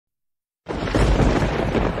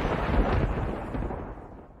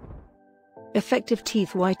Effective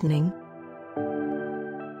teeth whitening.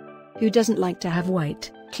 Who doesn't like to have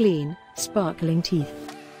white, clean, sparkling teeth?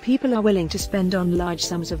 People are willing to spend on large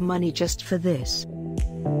sums of money just for this.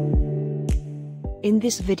 In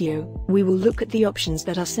this video, we will look at the options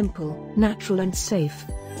that are simple, natural and safe.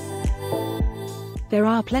 There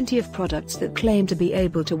are plenty of products that claim to be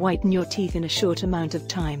able to whiten your teeth in a short amount of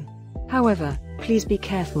time. However, please be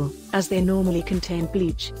careful, as they normally contain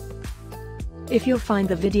bleach. If you find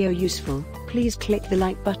the video useful, please click the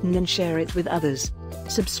like button and share it with others.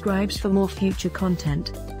 Subscribe for more future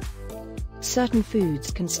content. Certain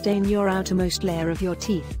foods can stain your outermost layer of your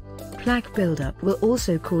teeth. Plaque buildup will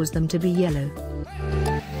also cause them to be yellow.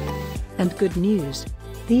 And good news,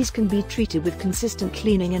 these can be treated with consistent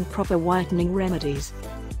cleaning and proper whitening remedies.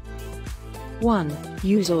 1.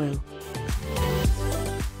 Use oil.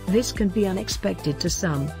 This can be unexpected to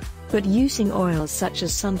some, but using oils such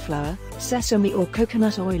as sunflower, sesame or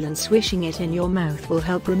coconut oil and swishing it in your mouth will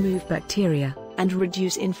help remove bacteria and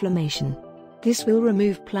reduce inflammation. This will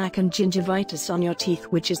remove plaque and gingivitis on your teeth,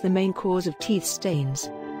 which is the main cause of teeth stains.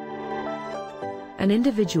 An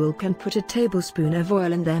individual can put a tablespoon of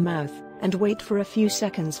oil in their mouth and wait for a few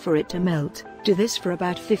seconds for it to melt. Do this for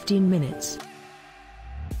about 15 minutes.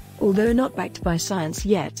 Although not backed by science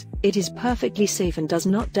yet, it is perfectly safe and does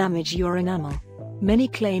not damage your enamel. Many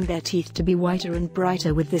claim their teeth to be whiter and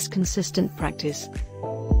brighter with this consistent practice.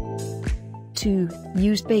 2.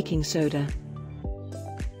 Use baking soda.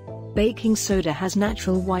 Baking soda has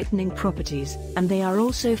natural whitening properties, and they are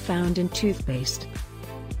also found in toothpaste.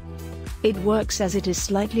 It works as it is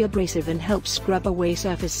slightly abrasive and helps scrub away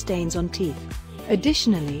surface stains on teeth.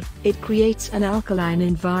 Additionally, it creates an alkaline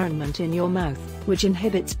environment in your mouth, which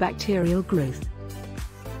inhibits bacterial growth.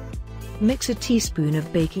 Mix a teaspoon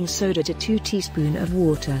of baking soda to 2 teaspoons of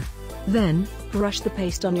water. Then, brush the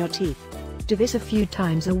paste on your teeth. Do this a few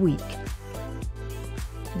times a week.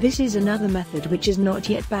 This is another method which is not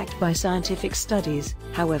yet backed by scientific studies,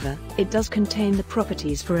 however, it does contain the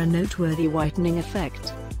properties for a noteworthy whitening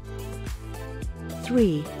effect.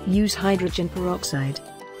 3. Use hydrogen peroxide.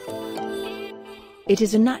 It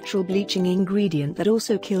is a natural bleaching ingredient that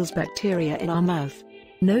also kills bacteria in our mouth.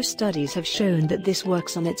 No studies have shown that this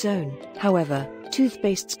works on its own, however,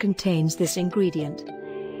 toothpastes contains this ingredient.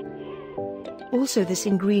 Also, this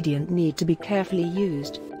ingredient need to be carefully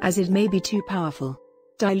used, as it may be too powerful.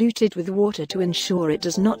 Dilute it with water to ensure it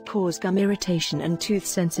does not cause gum irritation and tooth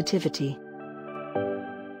sensitivity.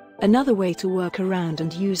 Another way to work around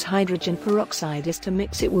and use hydrogen peroxide is to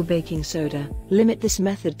mix it with baking soda. Limit this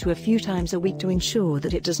method to a few times a week to ensure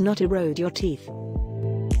that it does not erode your teeth.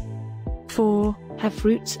 4. Have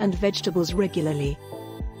fruits and vegetables regularly.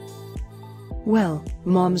 Well,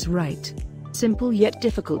 mom's right. Simple yet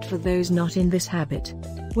difficult for those not in this habit.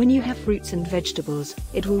 When you have fruits and vegetables,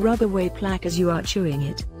 it will rub away plaque as you are chewing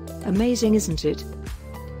it. Amazing, isn't it?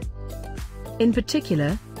 In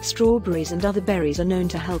particular, strawberries and other berries are known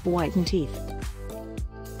to help whiten teeth.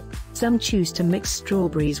 Some choose to mix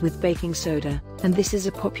strawberries with baking soda, and this is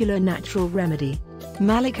a popular natural remedy.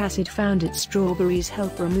 Malic acid found in strawberries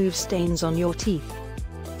help remove stains on your teeth.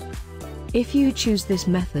 If you choose this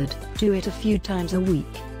method, do it a few times a week.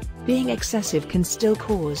 Being excessive can still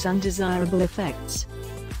cause undesirable effects.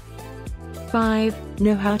 5.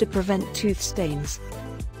 Know how to prevent tooth stains.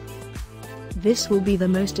 This will be the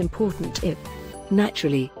most important tip.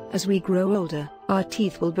 Naturally, as we grow older, our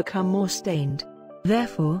teeth will become more stained.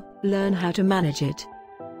 Therefore, learn how to manage it.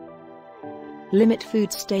 Limit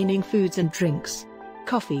food staining foods and drinks.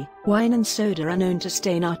 Coffee, wine and soda are known to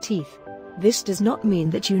stain our teeth. This does not mean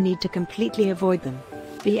that you need to completely avoid them.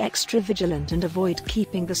 Be extra vigilant and avoid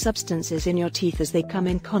keeping the substances in your teeth as they come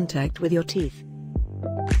in contact with your teeth.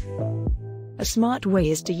 A smart way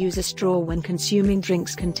is to use a straw when consuming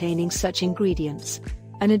drinks containing such ingredients.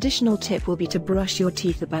 An additional tip will be to brush your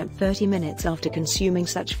teeth about 30 minutes after consuming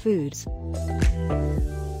such foods.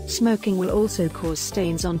 Smoking will also cause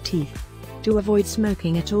stains on teeth. To avoid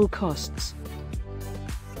smoking at all costs.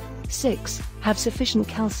 6. Have sufficient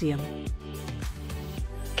calcium.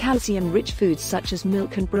 Calcium-rich foods such as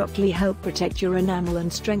milk and broccoli help protect your enamel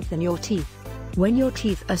and strengthen your teeth. When your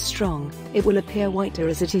teeth are strong, it will appear whiter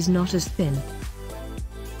as it is not as thin.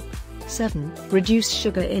 7. Reduce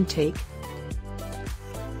sugar intake.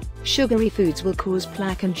 Sugary foods will cause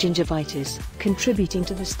plaque and gingivitis, contributing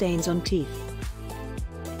to the stains on teeth.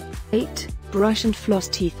 8. Brush and floss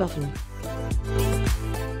teeth often.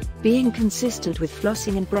 Being consistent with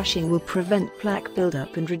flossing and brushing will prevent plaque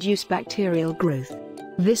buildup and reduce bacterial growth.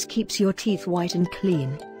 This keeps your teeth white and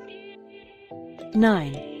clean.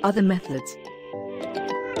 9. Other methods.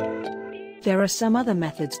 There are some other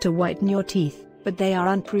methods to whiten your teeth, but they are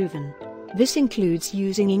unproven. This includes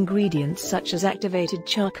using ingredients such as activated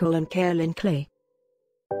charcoal and kaolin clay.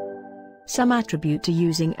 Some attribute to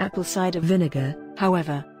using apple cider vinegar,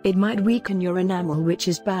 however, it might weaken your enamel, which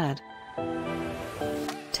is bad.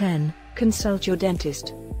 10. Consult your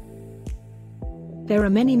dentist. There are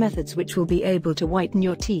many methods which will be able to whiten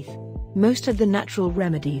your teeth. Most of the natural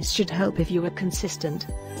remedies should help if you are consistent.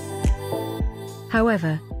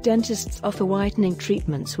 However, dentists offer whitening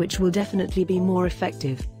treatments which will definitely be more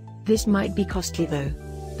effective. This might be costly though.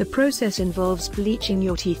 The process involves bleaching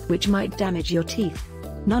your teeth, which might damage your teeth.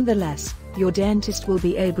 Nonetheless, your dentist will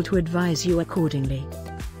be able to advise you accordingly.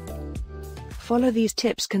 Follow these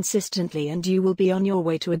tips consistently and you will be on your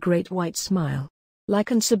way to a great white smile.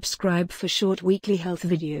 Like and subscribe for short weekly health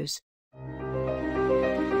videos.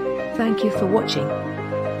 Thank you for watching.